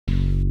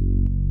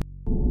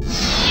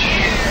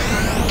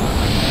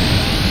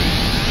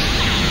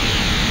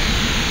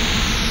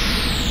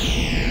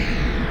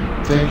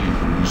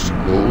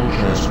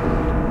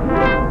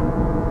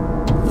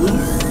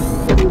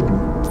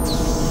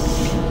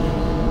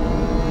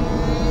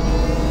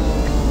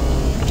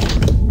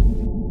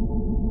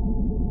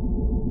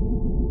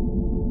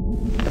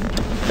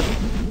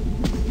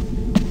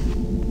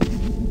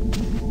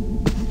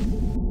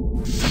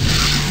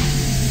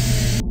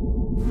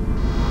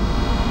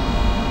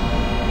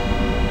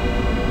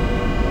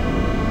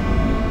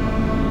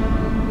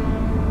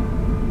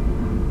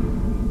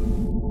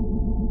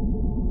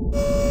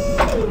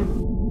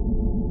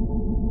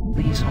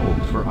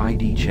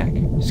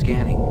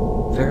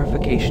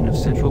Verification of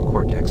central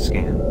cortex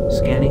scan.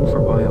 Scanning for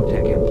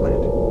biotech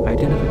implant.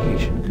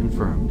 Identification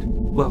confirmed.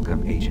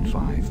 Welcome, Agent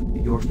 5.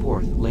 Your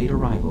fourth late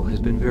arrival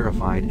has been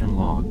verified and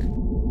logged.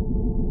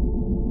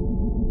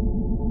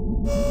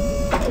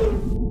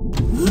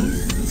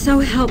 So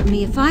help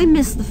me if I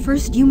miss the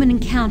first human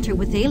encounter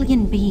with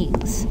alien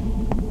beings.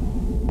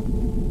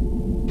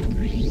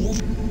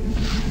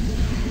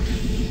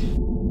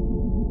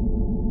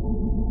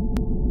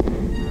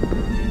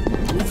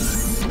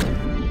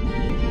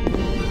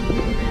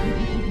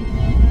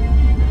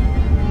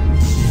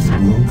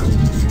 Welcome,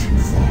 Agent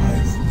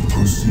 5.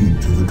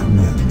 Proceed to the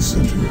command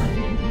center.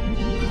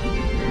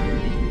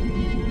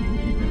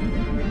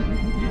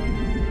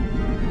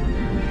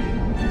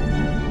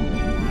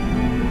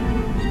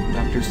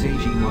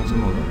 Seiji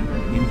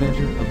Matsumoto,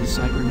 inventor of the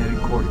cybernetic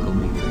cortical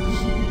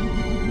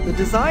matrix. The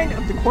design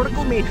of the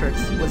cortical matrix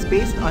was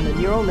based on a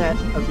neural net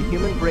of the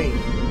human brain.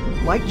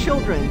 Like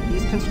children,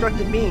 these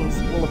constructed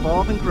beings will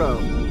evolve and grow,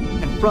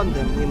 and from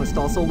them we must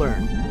also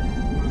learn.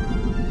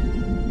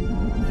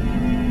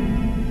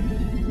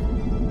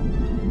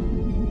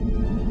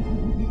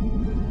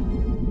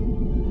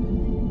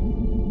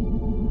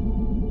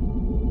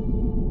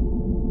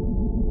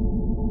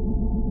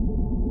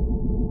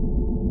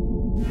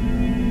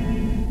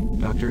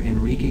 Dr.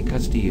 Enrique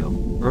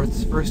Castillo,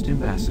 Earth's first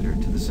ambassador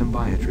to the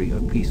symbiotry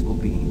of peaceful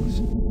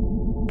beings.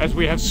 As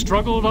we have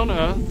struggled on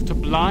Earth to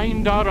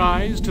blind our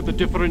eyes to the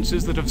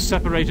differences that have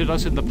separated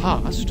us in the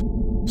past,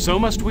 so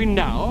must we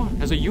now,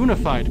 as a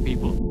unified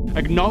people,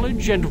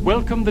 acknowledge and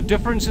welcome the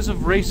differences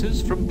of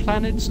races from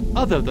planets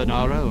other than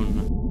our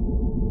own.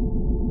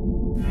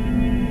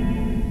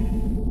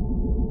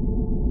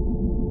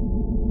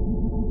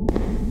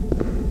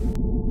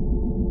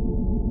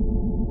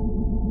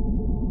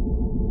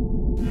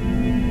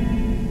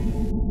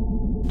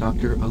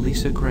 Dr.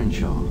 Elisa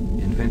Crenshaw,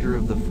 inventor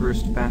of the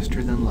first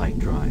faster-than-light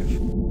drive.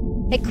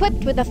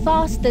 Equipped with a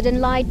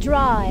faster-than-light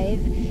drive,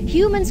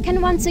 humans can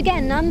once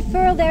again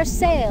unfurl their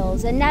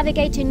sails and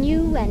navigate a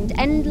new and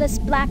endless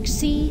black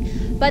sea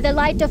by the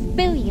light of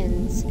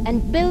billions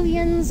and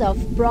billions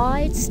of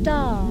bright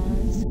stars.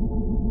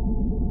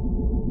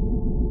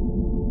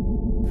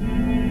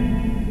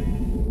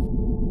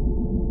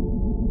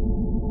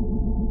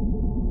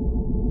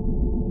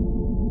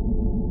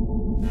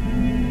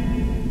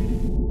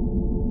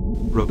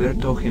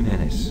 Roberto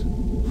Jimenez,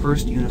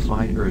 first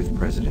unified Earth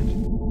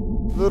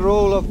president. The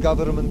role of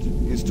government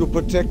is to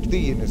protect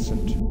the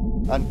innocent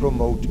and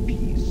promote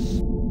peace.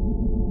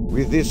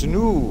 With this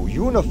new,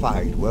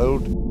 unified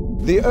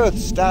world, the Earth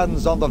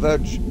stands on the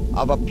verge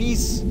of a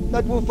peace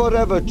that will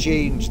forever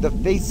change the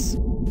face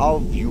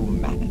of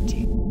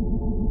humanity.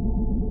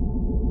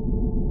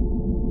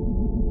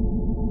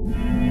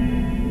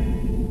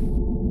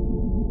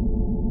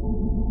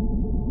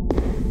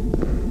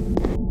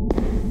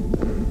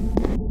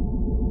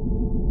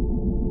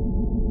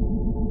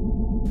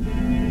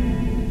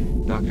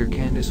 Dr.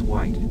 Candace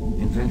White,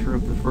 inventor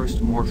of the first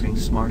morphing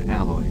smart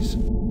alloys.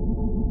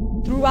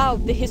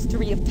 Throughout the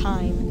history of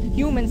time,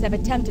 humans have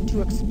attempted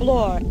to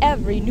explore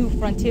every new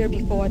frontier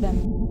before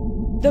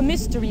them. The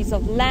mysteries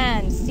of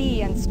land,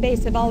 sea, and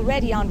space have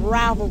already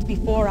unraveled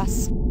before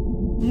us.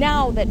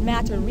 Now that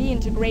matter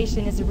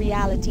reintegration is a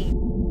reality,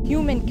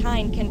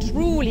 humankind can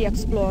truly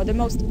explore the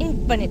most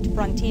infinite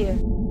frontier,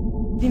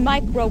 the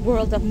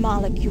micro-world of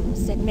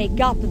molecules that make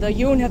up the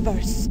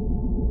universe.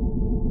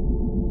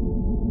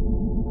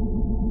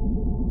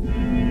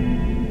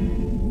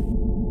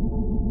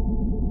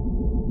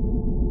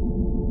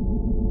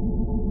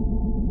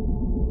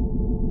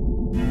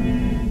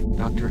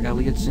 Dr.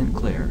 Elliot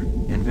Sinclair,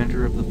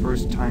 inventor of the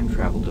first time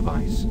travel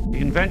device. The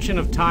invention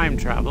of time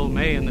travel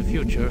may in the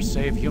future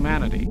save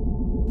humanity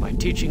by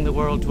teaching the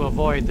world to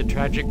avoid the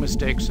tragic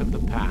mistakes of the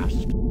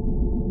past.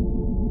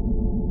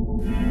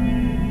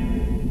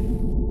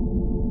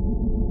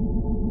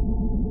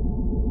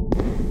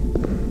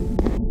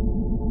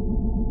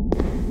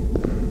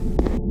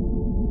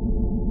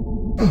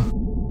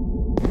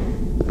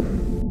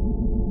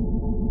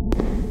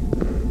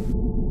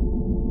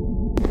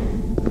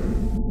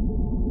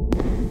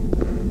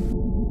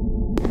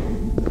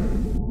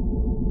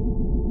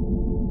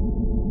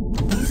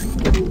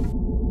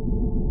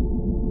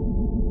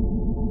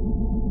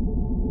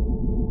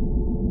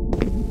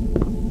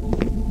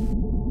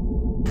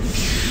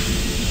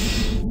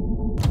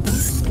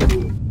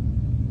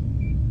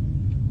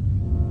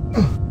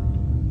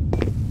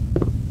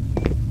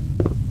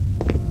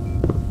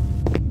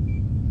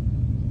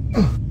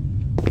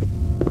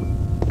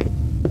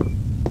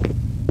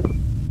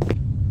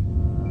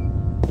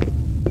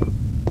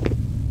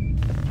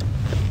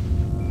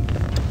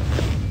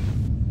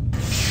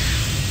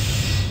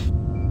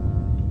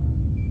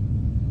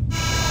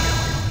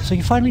 So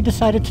you finally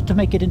decided to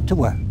make it into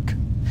work.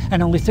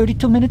 And only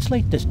 32 minutes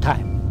late this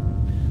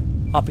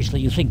time.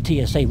 Obviously you think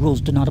TSA rules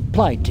do not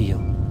apply to you.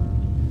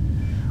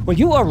 Well,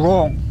 you are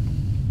wrong.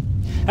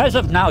 As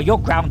of now, you're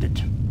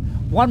grounded.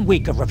 1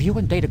 week of review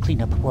and data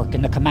cleanup work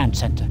in the command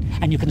center.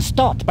 And you can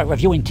start by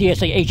reviewing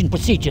TSA agent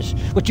procedures,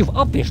 which you've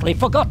obviously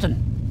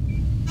forgotten.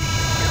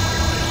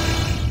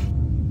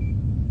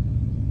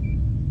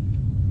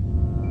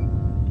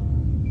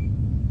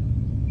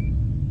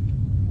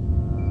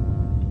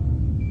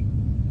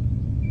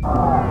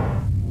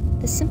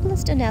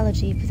 simplest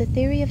analogy for the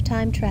theory of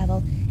time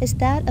travel is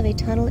that of a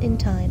tunnel in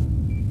time.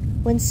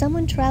 When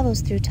someone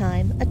travels through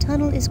time, a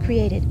tunnel is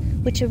created,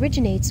 which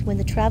originates when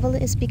the travel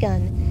is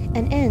begun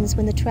and ends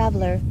when the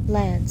traveler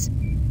lands.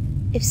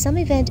 If some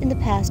event in the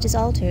past is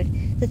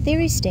altered, the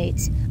theory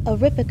states a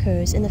rip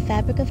occurs in the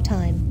fabric of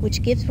time,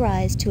 which gives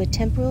rise to a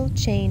temporal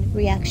chain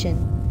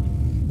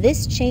reaction.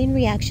 This chain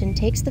reaction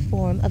takes the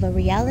form of a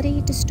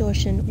reality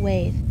distortion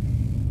wave.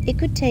 It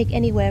could take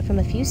anywhere from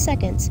a few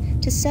seconds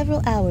to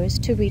several hours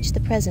to reach the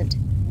present.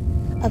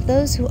 Of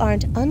those who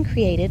aren't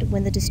uncreated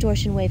when the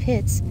distortion wave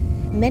hits,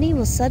 many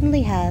will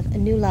suddenly have a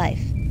new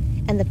life,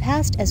 and the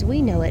past as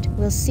we know it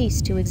will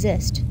cease to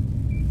exist.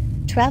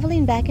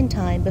 Traveling back in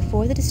time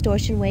before the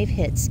distortion wave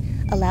hits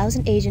allows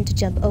an agent to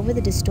jump over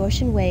the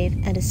distortion wave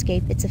and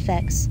escape its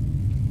effects.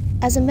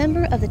 As a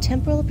member of the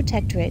Temporal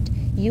Protectorate,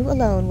 you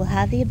alone will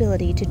have the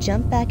ability to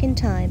jump back in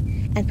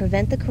time and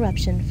prevent the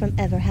corruption from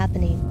ever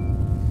happening.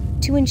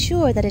 To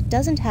ensure that it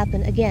doesn't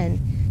happen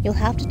again, you'll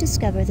have to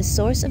discover the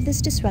source of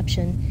this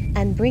disruption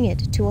and bring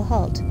it to a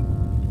halt.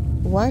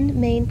 One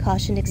main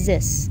caution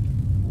exists.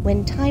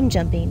 When time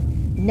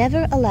jumping,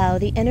 never allow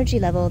the energy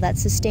level that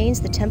sustains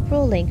the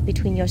temporal link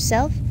between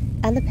yourself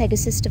and the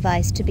Pegasus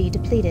device to be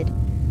depleted,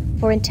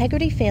 for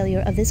integrity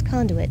failure of this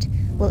conduit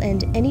will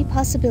end any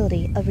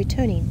possibility of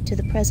returning to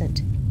the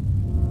present.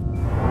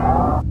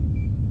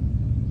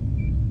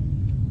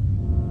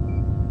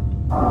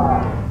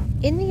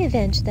 In the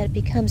event that it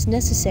becomes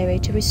necessary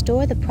to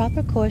restore the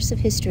proper course of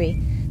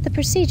history, the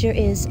procedure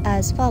is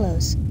as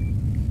follows.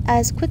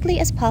 As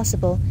quickly as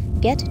possible,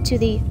 get to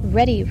the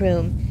Ready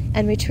Room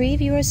and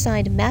retrieve your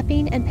assigned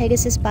mapping and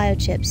Pegasus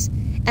biochips,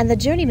 and the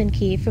Journeyman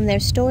key from their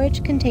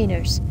storage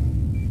containers.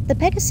 The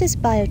Pegasus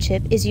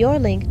biochip is your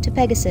link to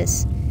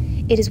Pegasus.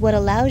 It is what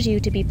allows you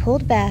to be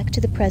pulled back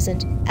to the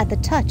present at the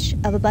touch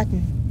of a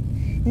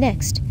button.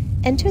 Next,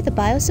 enter the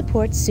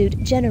Biosupport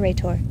Suit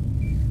generator.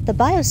 The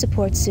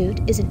Biosupport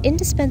Suit is an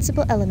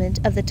indispensable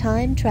element of the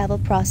time travel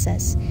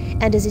process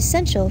and is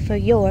essential for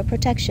your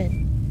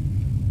protection.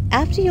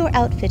 After you're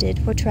outfitted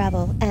for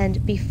travel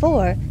and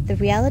before the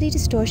reality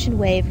distortion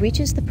wave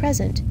reaches the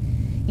present,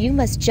 you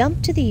must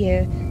jump to the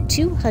year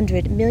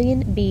 200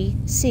 million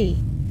BC.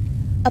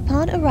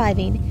 Upon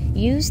arriving,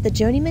 use the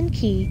Journeyman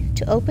key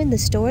to open the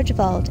storage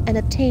vault and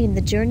obtain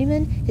the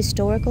Journeyman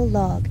historical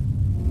log.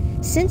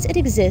 Since it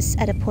exists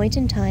at a point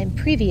in time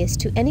previous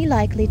to any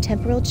likely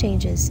temporal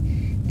changes,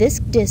 this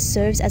disk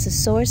serves as a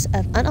source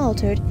of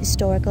unaltered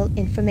historical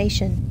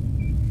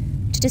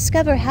information. To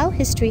discover how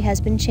history has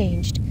been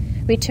changed,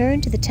 return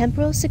to the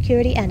Temporal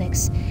Security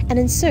Annex and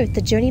insert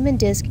the Journeyman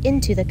disk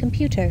into the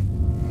computer.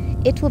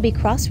 It will be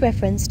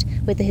cross-referenced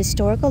with the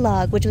historical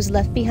log which was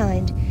left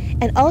behind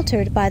and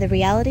altered by the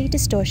reality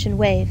distortion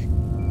wave.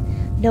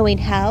 Knowing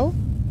how,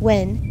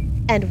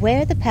 when, and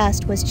where the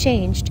past was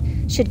changed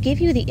should give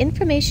you the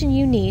information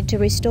you need to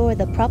restore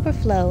the proper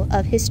flow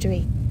of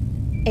history.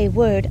 A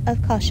word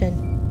of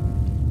caution.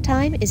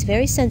 Time is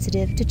very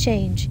sensitive to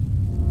change.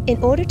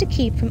 In order to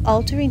keep from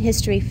altering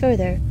history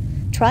further,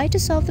 try to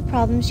solve the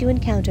problems you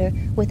encounter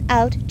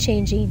without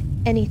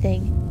changing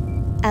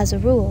anything. As a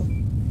rule,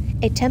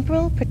 a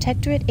Temporal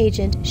Protectorate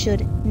agent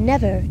should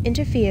never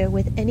interfere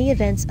with any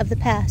events of the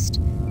past,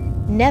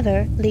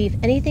 never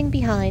leave anything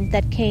behind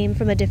that came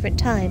from a different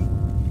time,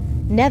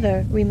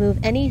 never remove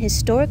any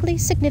historically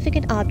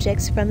significant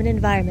objects from an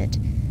environment,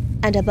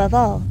 and above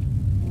all,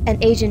 an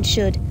agent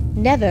should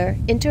never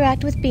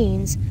interact with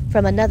beings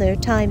from another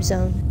time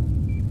zone.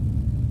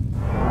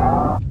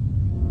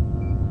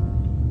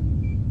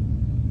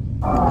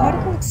 The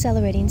Particle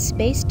Accelerating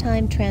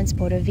Space-Time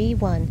Transporter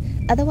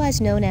V1, otherwise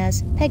known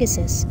as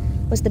Pegasus,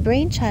 was the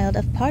brainchild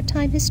of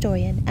part-time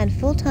historian and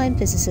full-time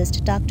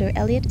physicist Dr.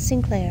 Elliot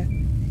Sinclair.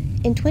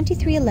 In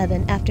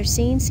 2311, after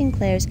seeing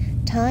Sinclair's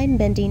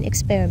time-bending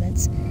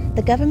experiments,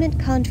 the government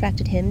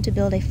contracted him to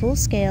build a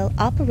full-scale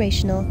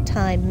operational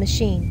time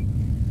machine.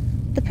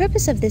 The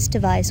purpose of this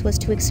device was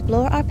to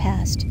explore our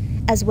past,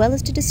 as well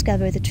as to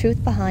discover the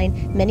truth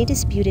behind many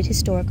disputed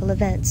historical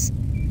events.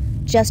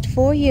 Just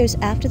 4 years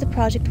after the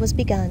project was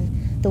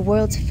begun, the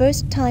world's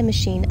first time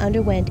machine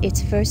underwent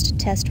its first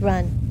test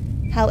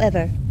run.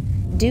 However,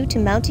 due to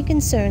mounting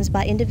concerns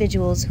by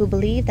individuals who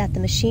believed that the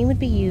machine would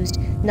be used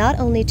not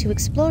only to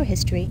explore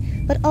history,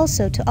 but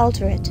also to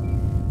alter it,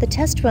 the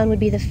test run would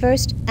be the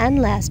first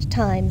and last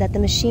time that the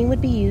machine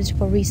would be used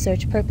for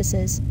research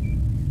purposes.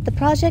 The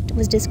project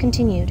was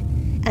discontinued,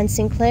 and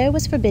Sinclair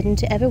was forbidden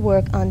to ever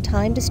work on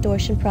time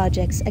distortion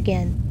projects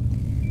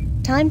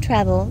again. Time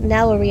travel,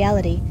 now a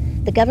reality,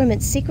 the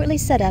government secretly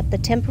set up the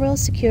Temporal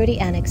Security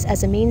Annex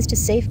as a means to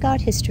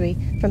safeguard history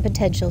from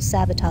potential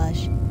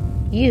sabotage.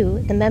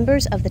 You, the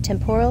members of the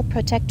Temporal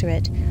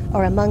Protectorate,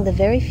 are among the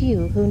very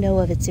few who know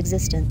of its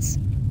existence.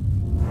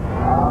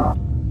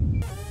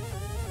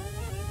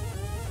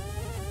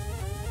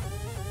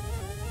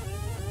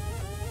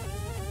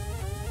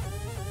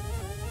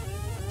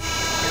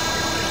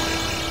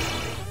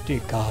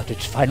 Dear God,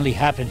 it's finally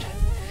happened.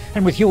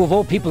 And with you of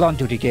all people on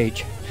duty,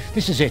 Gage.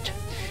 This is it.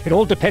 It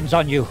all depends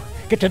on you.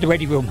 Get to the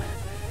ready room.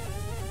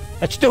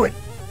 Let's do it!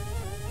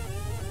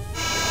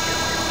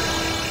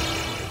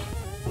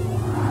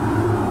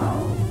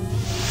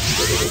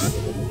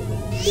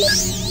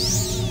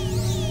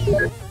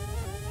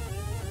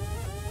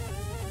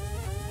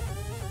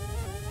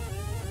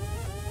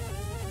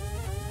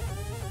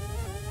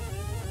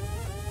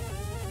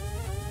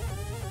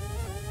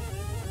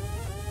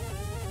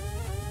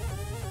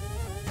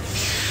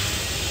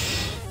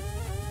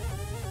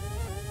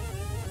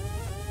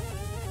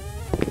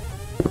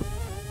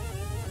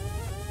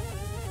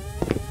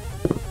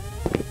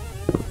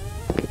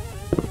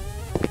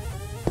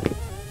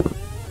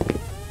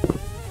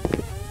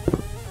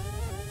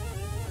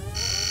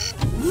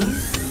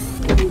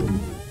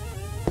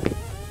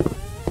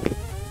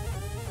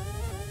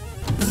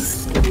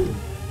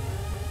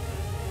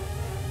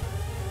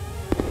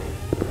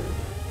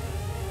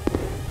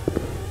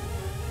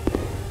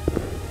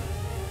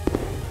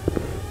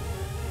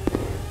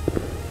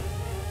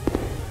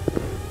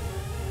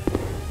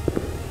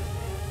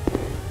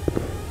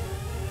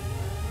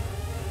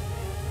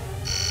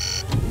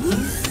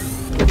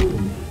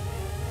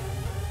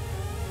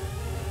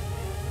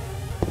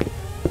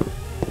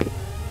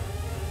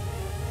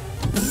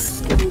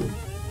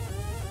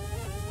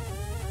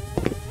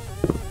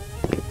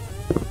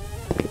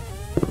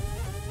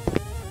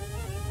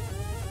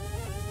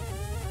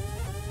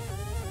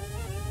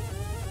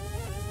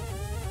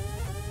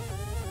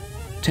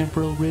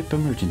 Temporal rip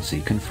emergency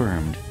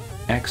confirmed.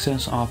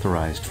 Access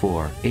authorized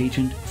for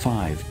Agent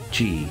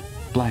 5G,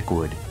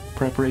 Blackwood.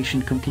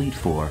 Preparation complete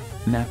for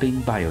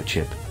Mapping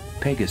Biochip,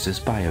 Pegasus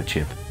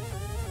Biochip.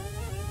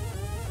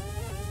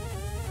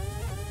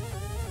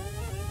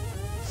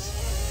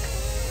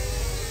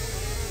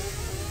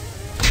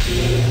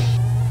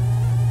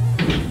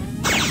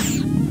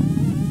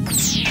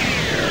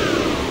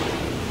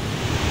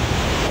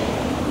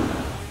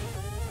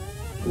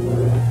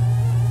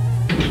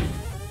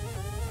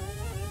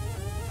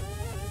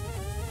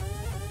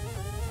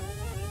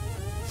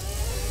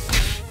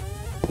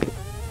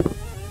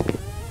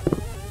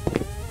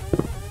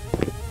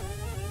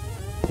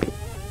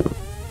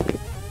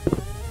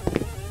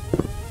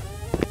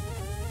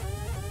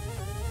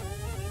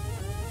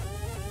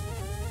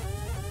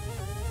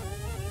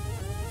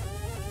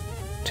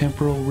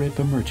 Temporal rip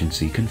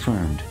emergency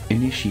confirmed.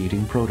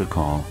 Initiating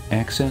protocol.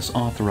 Access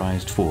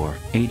authorized for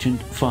Agent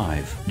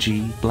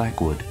 5G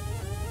Blackwood.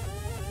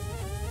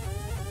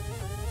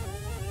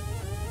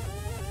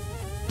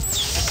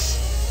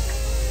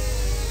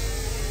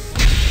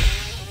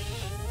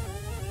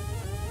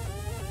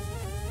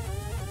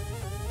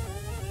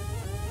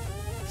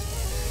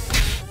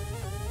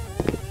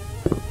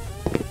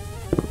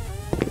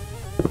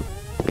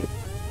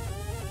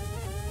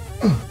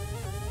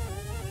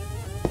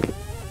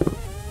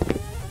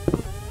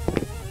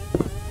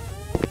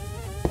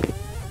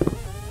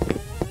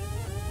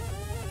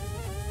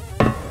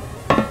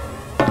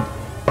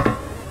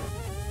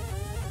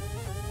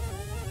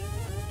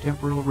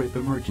 Temporal rip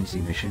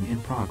emergency mission in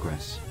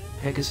progress.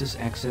 Pegasus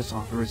access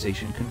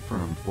authorization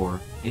confirmed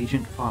for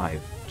Agent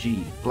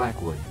 5G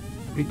Blackwood.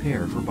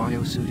 Prepare for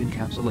biosuit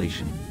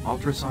encapsulation.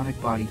 Ultrasonic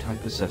body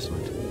type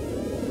assessment.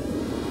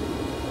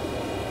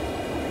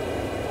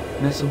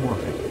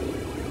 Mesomorphic.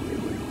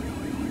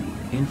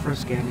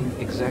 Infrascanning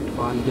exact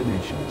body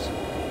dimensions.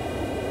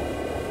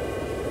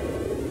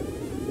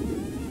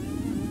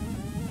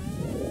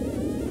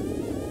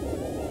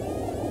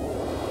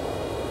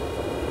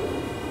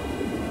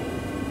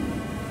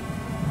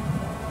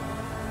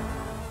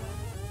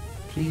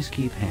 Please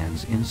keep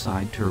hands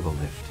inside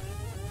turbolift.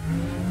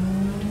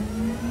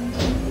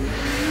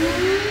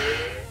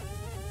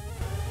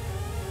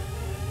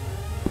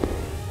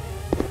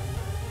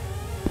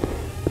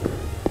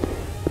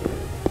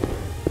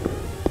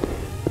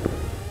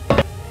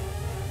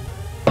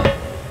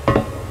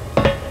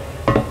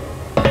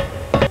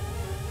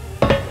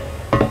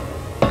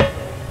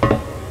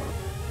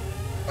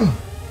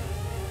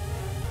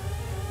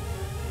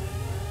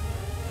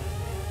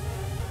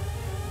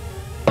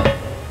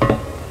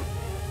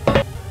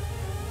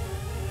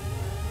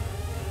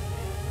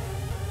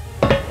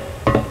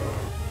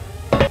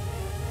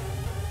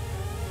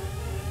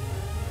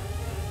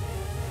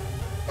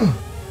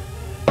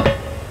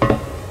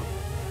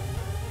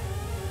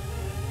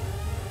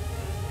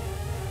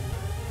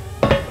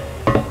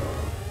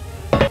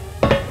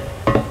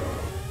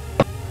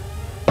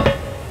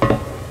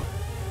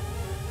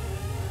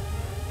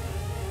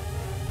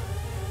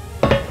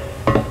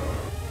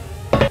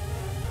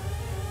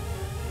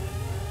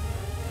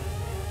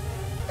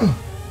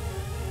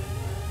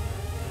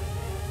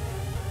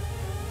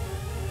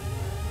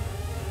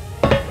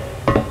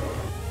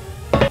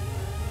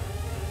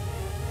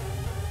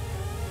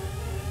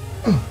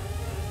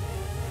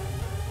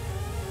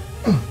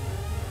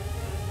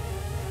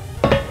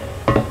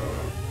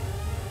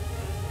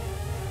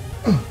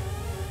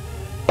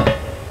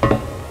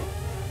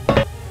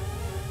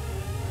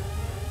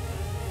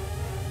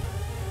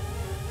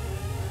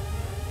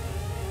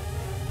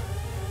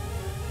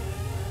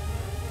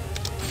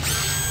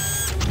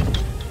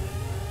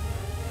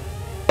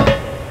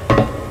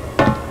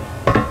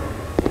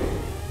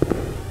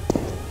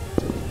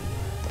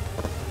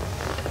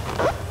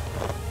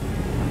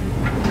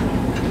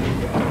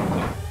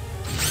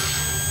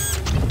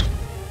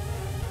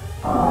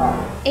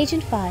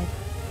 Agent 5,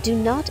 do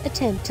not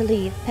attempt to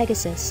leave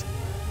Pegasus.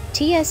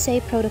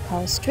 TSA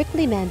protocol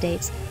strictly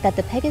mandates that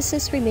the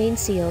Pegasus remain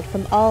sealed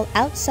from all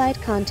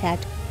outside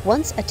contact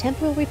once a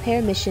temporal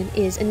repair mission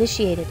is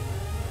initiated.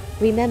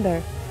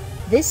 Remember,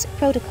 this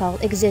protocol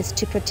exists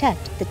to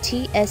protect the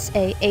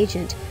TSA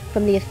agent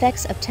from the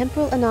effects of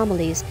temporal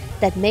anomalies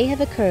that may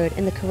have occurred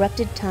in the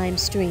corrupted time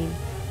stream.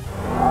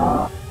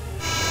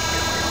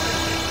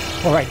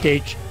 All right,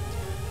 Gage.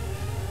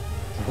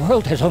 The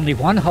world has only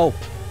one hope,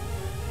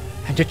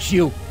 and it's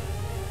you.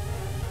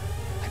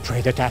 I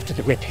pray that after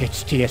the rip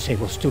hits, TSA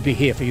will still be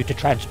here for you to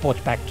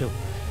transport back to.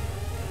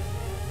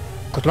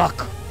 Good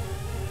luck.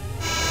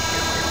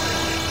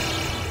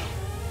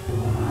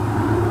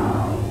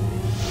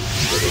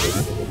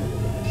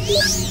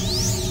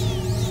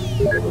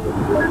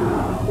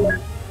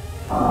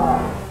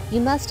 You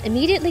must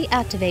immediately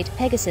activate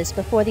Pegasus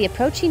before the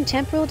approaching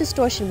temporal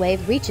distortion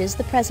wave reaches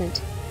the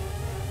present.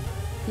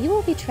 You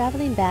will be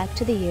traveling back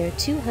to the year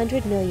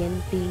 200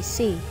 million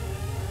BC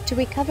to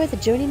recover the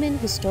Journeyman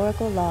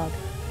historical log.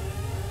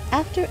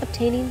 After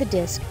obtaining the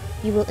disk,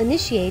 you will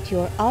initiate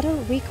your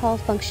auto-recall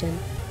function,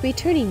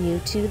 returning you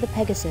to the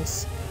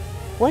Pegasus.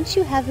 Once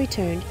you have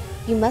returned,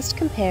 you must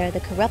compare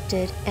the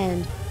corrupted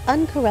and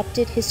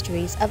uncorrupted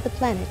histories of the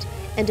planet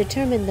and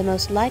determine the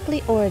most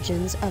likely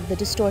origins of the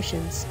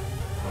distortions.